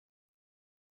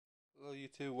Hello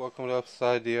YouTube, welcome to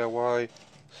Upside DIY.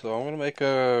 So I'm gonna make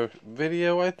a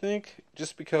video, I think,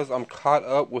 just because I'm caught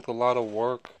up with a lot of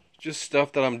work. Just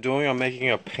stuff that I'm doing. I'm making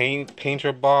a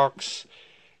painter box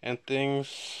and things.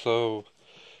 So,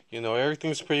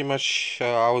 everything's pretty much,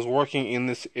 I was working in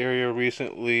this area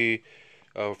recently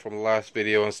from the last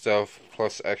video and stuff,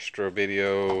 plus extra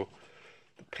video.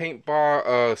 The paint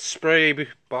bar, spray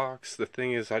box, the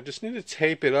thing is, I just need to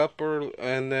tape it up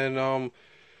and then,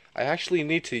 I actually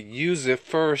need to use it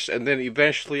first, and then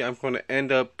eventually I'm going to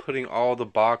end up putting all the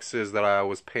boxes that I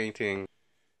was painting.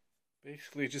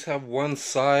 Basically, just have one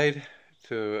side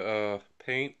to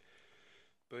paint.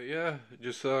 But yeah,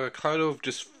 just kind of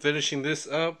just finishing this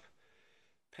up,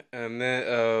 and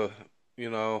then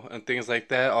and things like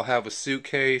that. I'll have a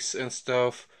suitcase and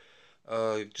stuff.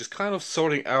 Just kind of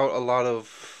sorting out a lot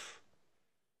of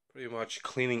pretty much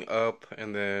cleaning up,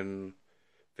 and then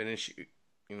finish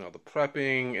the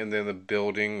prepping and then the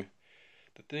building.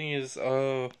 The thing is,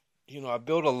 I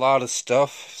build a lot of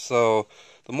stuff, so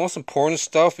the most important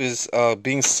stuff is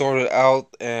being sorted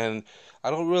out, and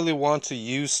I don't really want to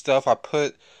use stuff. I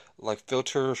put like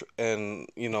filters and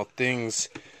things.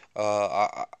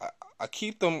 I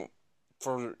keep them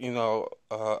for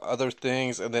other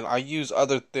things, and then I use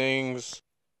other things.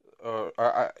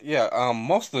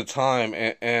 Most of the time,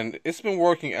 and it's been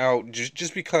working out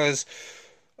just because.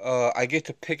 I get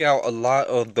to pick out a lot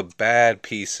of the bad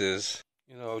pieces.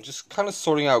 Just kind of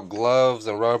sorting out gloves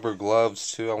and rubber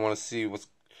gloves too. I want to see what's.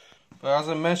 But as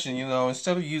I mentioned,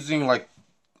 instead of using like,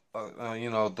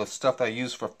 the stuff that I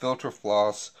use for filter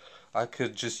floss, I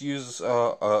could just use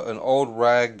an old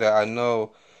rag that I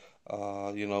know,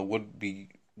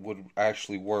 would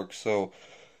actually work. So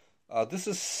this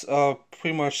is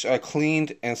pretty much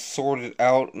cleaned and sorted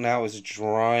out. Now it's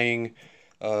drying.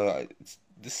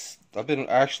 I've been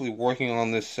actually working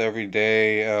on this every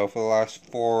day for the last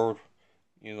for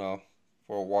a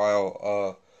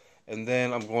while. And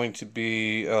then I'm going to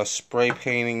be spray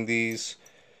painting these,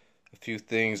 a few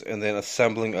things, and then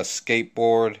assembling a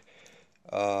skateboard.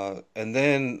 And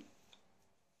then,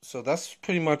 so that's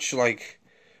pretty much like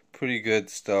pretty good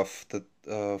stuff that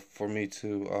for me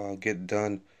to get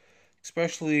done.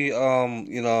 Especially,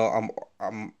 I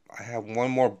have one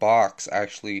more box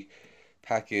actually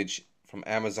package from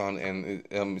Amazon, and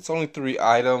it's only 3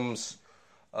 items,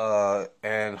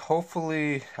 and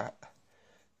hopefully,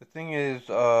 the thing is,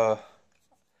 I'm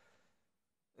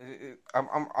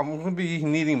gonna be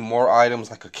needing more items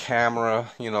like a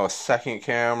camera, a second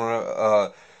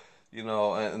camera,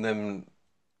 and then,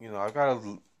 I've got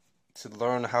to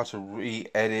learn how to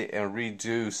re-edit and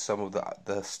redo some of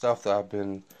the stuff that I've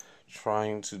been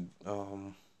trying to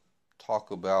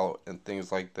talk about and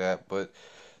things like that, but.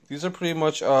 These are pretty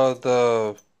much most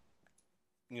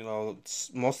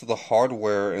of the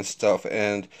hardware and stuff,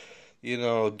 and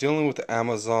dealing with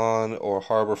Amazon or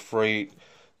Harbor Freight,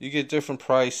 you get different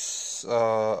price,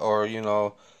 or you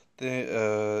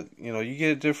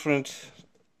get different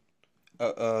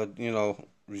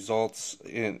results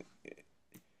in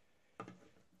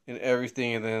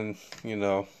everything, and then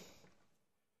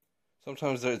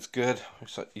sometimes it's good,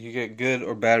 so you get good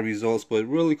or bad results, but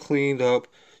really cleaned up.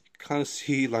 Kind of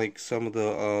see like some of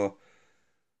the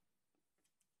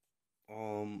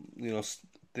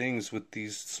things with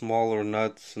these smaller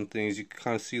nuts and things. You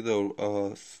kind of see the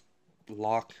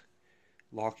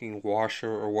locking washer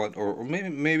or what, or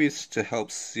maybe it's to help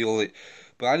seal it,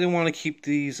 but I didn't want to keep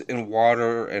these in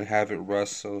water and have it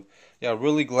rust. So yeah,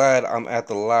 really glad I'm at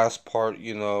the last part.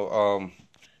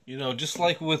 Just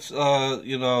like with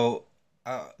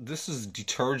this is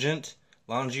detergent,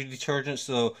 laundry detergent.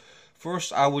 So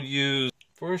first I would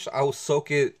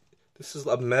soak it. This is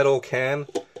a metal can,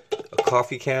 a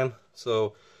coffee can.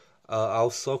 So I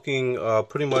was soaking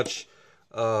pretty much,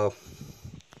 brush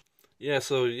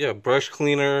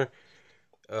cleaner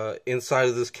inside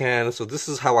of this can. So this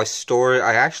is how I store it.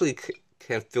 I actually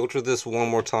can filter this one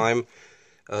more time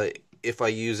if I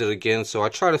use it again. So I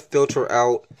try to filter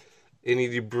out any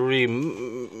debris,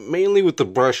 mainly with the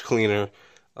brush cleaner.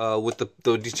 With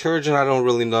the detergent, I don't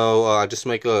really know. I just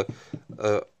make but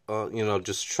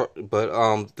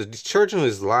the detergent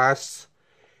is last,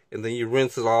 and then you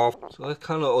rinse it off. So that's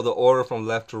kind of the order from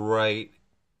left to right.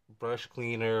 Brush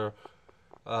cleaner.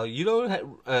 You don't have,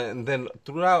 and then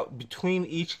throughout between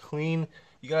each clean,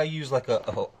 you gotta use like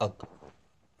a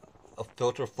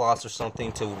filter floss or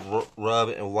something to rub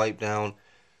and wipe down.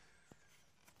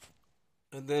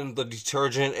 And then the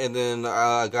detergent, and then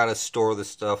I gotta store the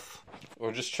stuff.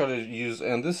 Or just try to use,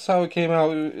 and this is how it came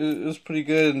out. It was pretty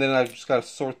good, and then I just gotta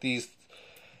sort these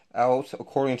out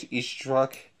according to each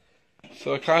truck.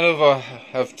 So I kind of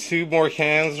have two more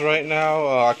cans right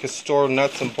now. I could store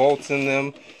nuts and bolts in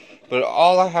them, but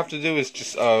all I have to do is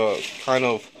just kind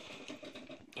of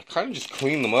just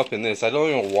clean them up in this. I don't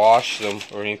even wash them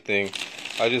or anything.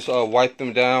 I just wipe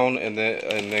them down and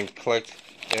then collect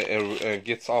and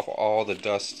gets off all the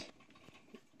dust.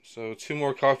 So two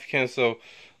more coffee cans. So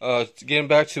getting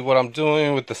back to what I'm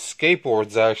doing with the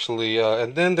skateboards actually,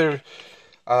 and then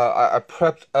I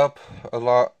prepped up a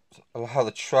lot of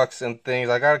the trucks and things.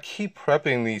 I gotta keep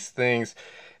prepping these things,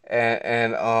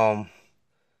 and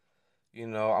you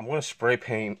know, I'm gonna spray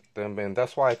paint them, and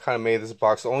that's why I kind of made this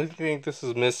box. The only thing this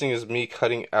is missing is me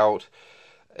cutting out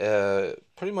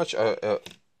pretty much a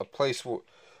place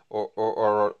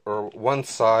or one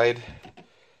side,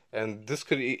 and this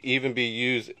could even be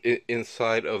used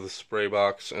inside of the spray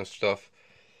box and stuff.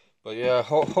 But yeah,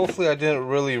 hopefully I didn't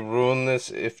really ruin this.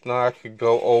 If not, I could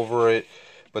go over it.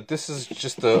 But this is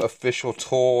just the official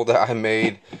tool that I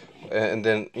made, and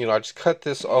then you know I just cut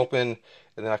this open,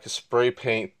 and then I could spray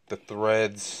paint the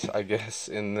threads, I guess,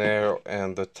 in there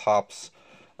and the tops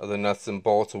of the nuts and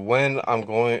bolts. When I'm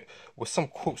going with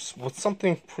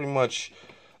something pretty much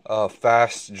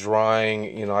fast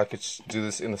drying, you know, I could do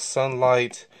this in the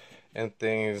sunlight and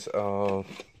things.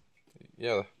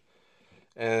 Yeah,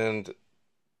 and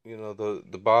you know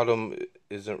the bottom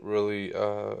isn't really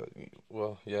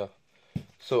well, yeah.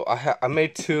 So I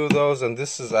made two of those, and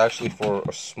this is actually for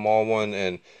a small one,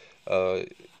 and uh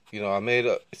you know I made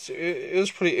it was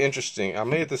pretty interesting. I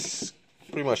made this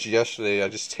pretty much yesterday. I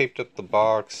just taped up the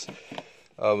box,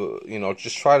 you know,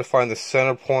 just try to find the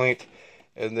center point,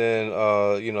 and then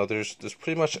you know there's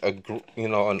pretty much you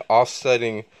know an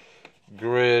offsetting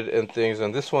grid and things,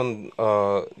 and this one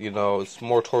you know it's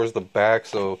more towards the back,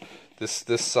 so this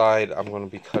side I'm going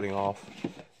to be cutting off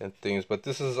and things, but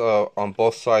this is on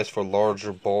both sides for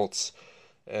larger bolts,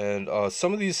 and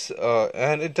some of these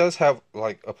and it does have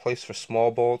like a place for small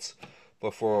bolts,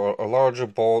 but for a larger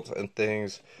bolt and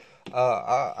things,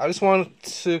 I just wanted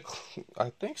to I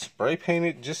think spray paint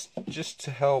it just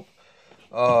to help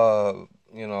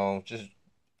you know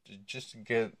just to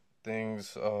get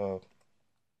things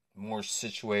more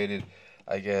situated,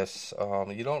 I guess.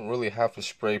 You don't really have to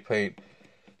spray paint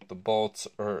the bolts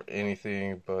or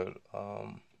anything, but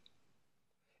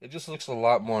it just looks a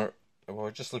lot more, well,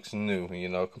 it just looks new, you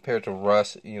know, compared to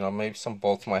rust. You know, maybe some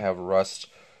bolts might have rust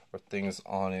or things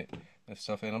on it and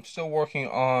stuff. And I'm still working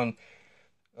on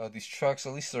these trucks.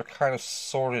 At least they're kind of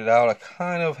sorted out. I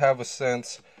kind of have a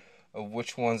sense of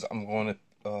which ones I'm going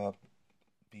to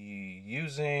be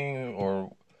using,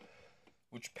 or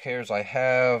which pairs I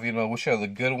have, you know, which are the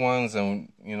good ones,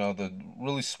 and you know the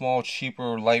really small,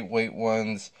 cheaper, lightweight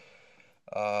ones.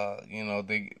 You know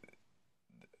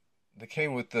they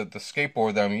came with the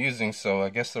skateboard that I'm using, so I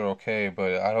guess they're okay.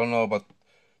 But I don't know about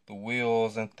the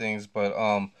wheels and things. But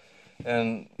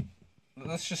and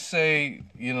let's just say,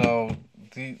 you know,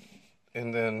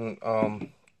 and then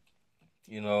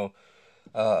you know,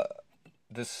 uh,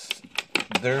 this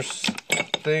there's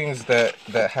things that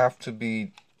have to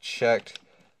be checked,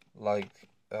 like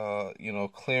you know,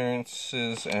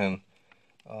 clearances, and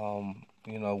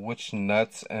you know which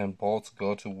nuts and bolts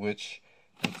go to which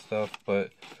and stuff. But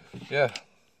yeah,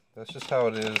 that's just how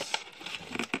it is.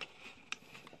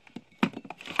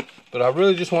 But I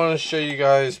really just wanted to show you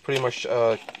guys pretty much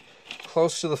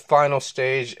close to the final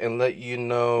stage, and let you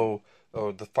know,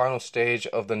 or the final stage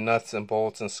of the nuts and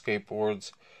bolts and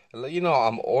skateboards, and let you know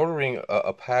I'm ordering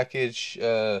a package.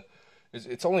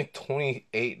 It's only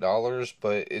 $28,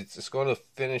 but it's going to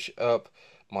finish up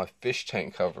my fish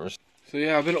tank covers. So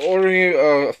yeah, I've been ordering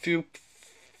a few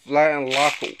flat and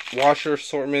lock washer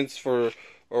assortments for,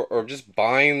 or just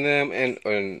buying them, and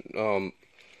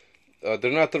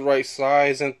they're not the right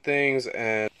size and things.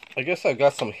 And I guess I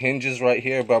got some hinges right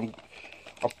here, but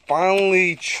I'm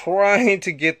finally trying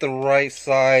to get the right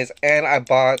size, and I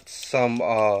bought some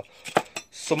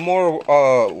more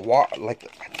like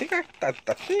I think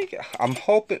I'm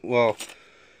hoping, well,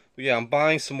 yeah, I'm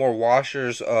buying some more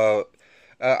washers.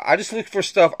 I just look for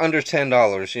stuff under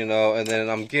 $10, you know, and then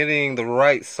I'm getting the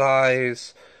right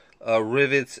size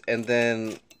rivets and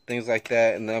then things like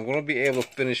that, and then I'm gonna be able to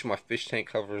finish my fish tank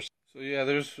covers. So yeah,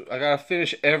 I gotta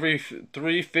finish every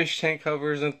 3 fish tank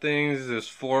covers and things. There's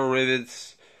 4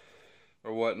 rivets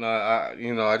or whatnot.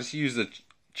 I just use the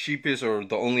cheapest or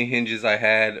the only hinges I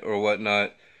had or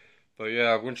whatnot. But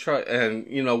yeah, I'm gonna try, and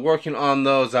you know, working on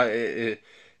those. You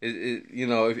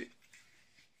know, if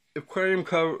aquarium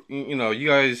cover, you know, you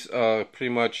guys pretty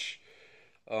much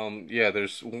yeah,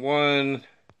 there's one,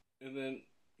 and then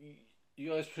you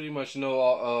guys pretty much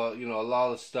know you know, a lot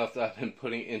of the stuff that I've been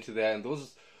putting into that, and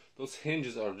those those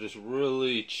hinges are just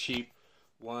really cheap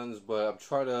ones, but I'm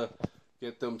trying to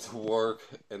get them to work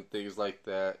and things like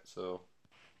that. So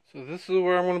this is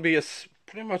where I'm going to be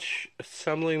pretty much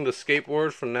assembling the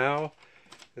skateboard for now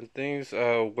and things.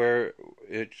 Where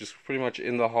it's just pretty much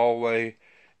in the hallway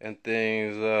and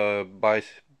things.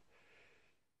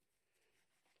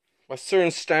 By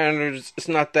certain standards, it's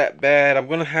not that bad. I'm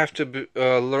gonna have to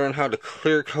learn how to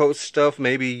clear coat stuff.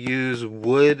 Maybe use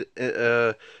wood.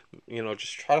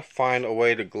 Just try to find a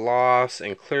way to gloss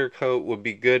and clear coat would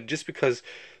be good. Just because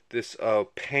this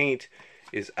paint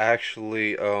is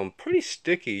actually pretty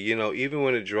sticky. Even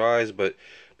when it dries, but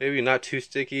maybe not too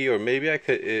sticky. Or maybe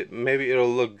maybe it'll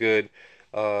look good.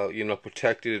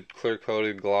 Protected, clear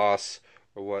coated gloss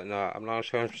or whatnot. I'm not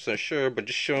 100% sure, but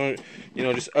just showing.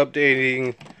 Just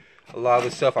updating a lot of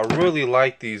the stuff. I really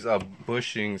like these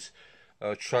bushings,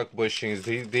 truck bushings.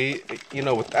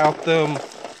 Without them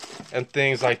and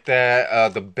things like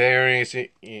that, the bearings. I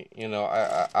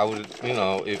would,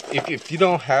 if you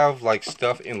don't have like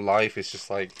stuff in life, it's just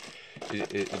like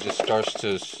it just starts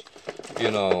to,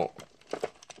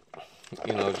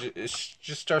 it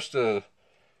just starts to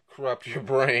corrupt your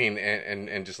brain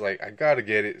and just like, I gotta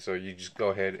get it, so you just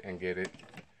go ahead and get it.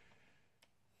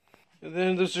 And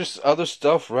then there's just other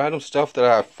stuff, random stuff that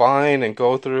I find and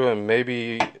go through and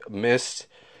maybe missed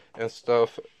and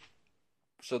stuff.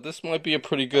 So this might be a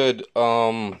pretty good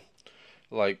like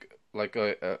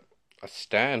a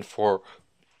stand for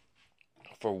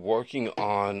working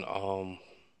on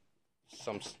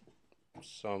some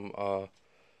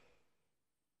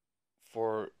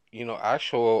for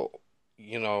actual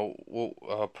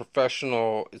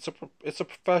professional. It's a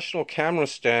professional camera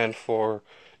stand for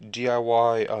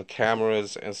DIY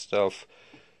cameras and stuff.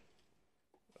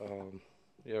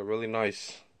 Yeah, really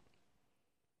nice.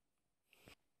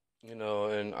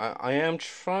 And I am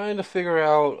trying to figure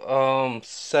out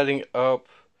setting up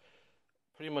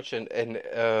pretty much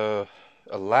a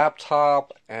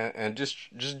laptop and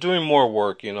just doing more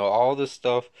work. All this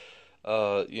stuff.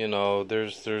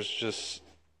 There's just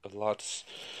a lot,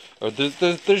 or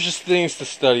there's just things to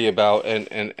study about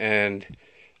and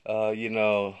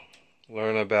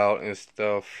learn about and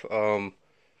stuff.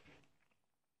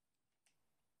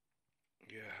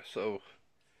 Yeah. So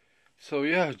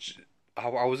yeah.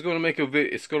 I was going to make a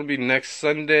video. It's going to be next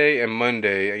Sunday and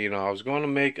Monday. I was going to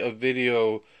make a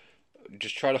video.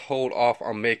 Just try to hold off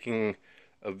on making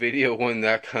a video when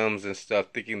that comes and stuff.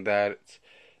 Thinking that it's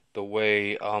the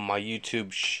way my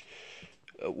YouTube,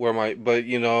 where my, but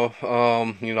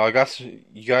I got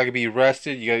you gotta be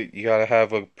rested. You gotta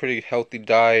have a pretty healthy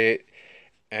diet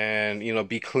and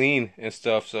be clean and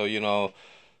stuff. So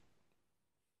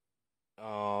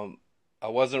um, I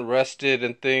wasn't rested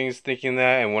and things, thinking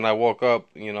that, and when I woke up,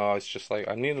 it's just like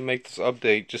I need to make this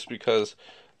update just because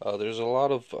there's a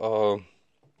lot of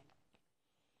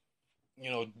you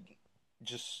know,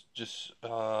 just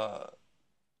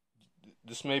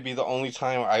this may be the only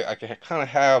time I can kind of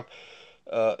have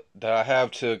that I have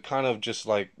to kind of just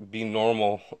like be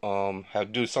normal,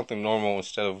 have do something normal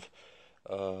instead of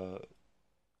uh,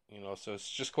 so it's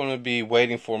just going to be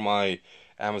waiting for my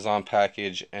Amazon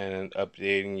package and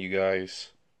updating you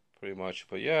guys pretty much.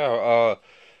 But yeah,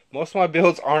 most of my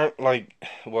builds aren't like,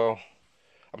 well,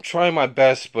 I'm trying my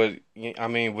best, but I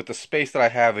mean, with the space that I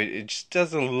have, it just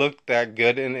doesn't look that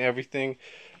good and everything.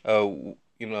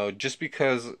 Just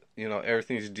because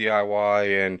everything's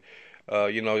DIY and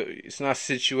it's not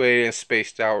situated and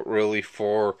spaced out really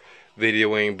for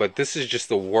videoing. But this is just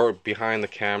the work behind the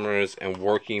cameras and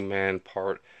working man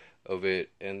part of it,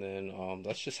 and then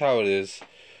that's just how it is.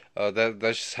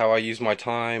 That's just how I use my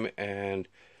time, and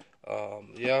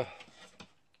yeah.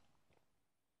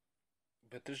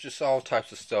 But there's just all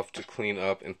types of stuff to clean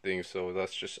up and things, so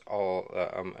that's just all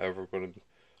that I'm ever gonna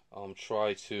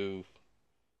try to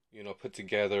put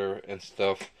together and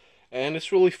stuff. And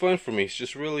it's really fun for me. It's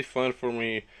just really fun for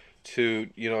me to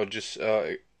just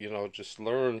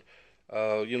learn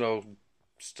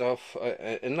stuff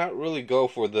and not really go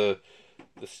for the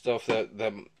stuff that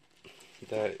I'm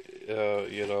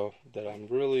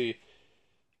really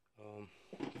um,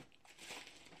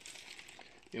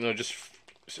 just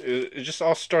it just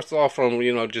all starts off from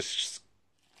just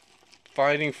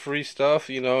finding free stuff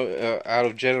out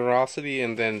of generosity,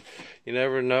 and then you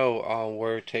never know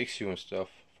where it takes you and stuff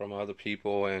from other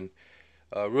people. And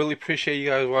really appreciate you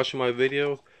guys watching my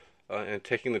video and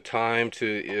taking the time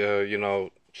to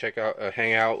check out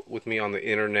hang out with me on the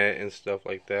internet and stuff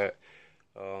like that.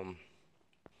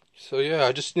 So yeah,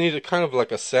 I just need a kind of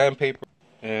like a sandpaper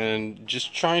and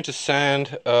just trying to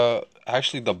sand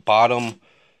actually the bottom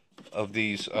of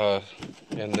these and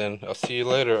then I'll see you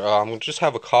later. I'm gonna just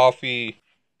have a coffee.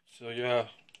 So yeah,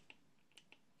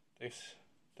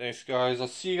 thanks guys. I'll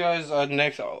see you guys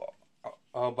next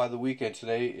by the weekend.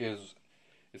 Today is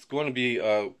it's going to be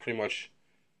pretty much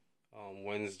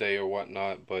Wednesday or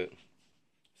whatnot, but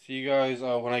see you guys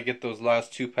when I get those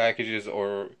last two packages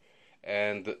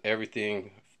and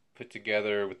everything put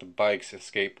together with the bikes and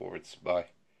skateboards. Bye.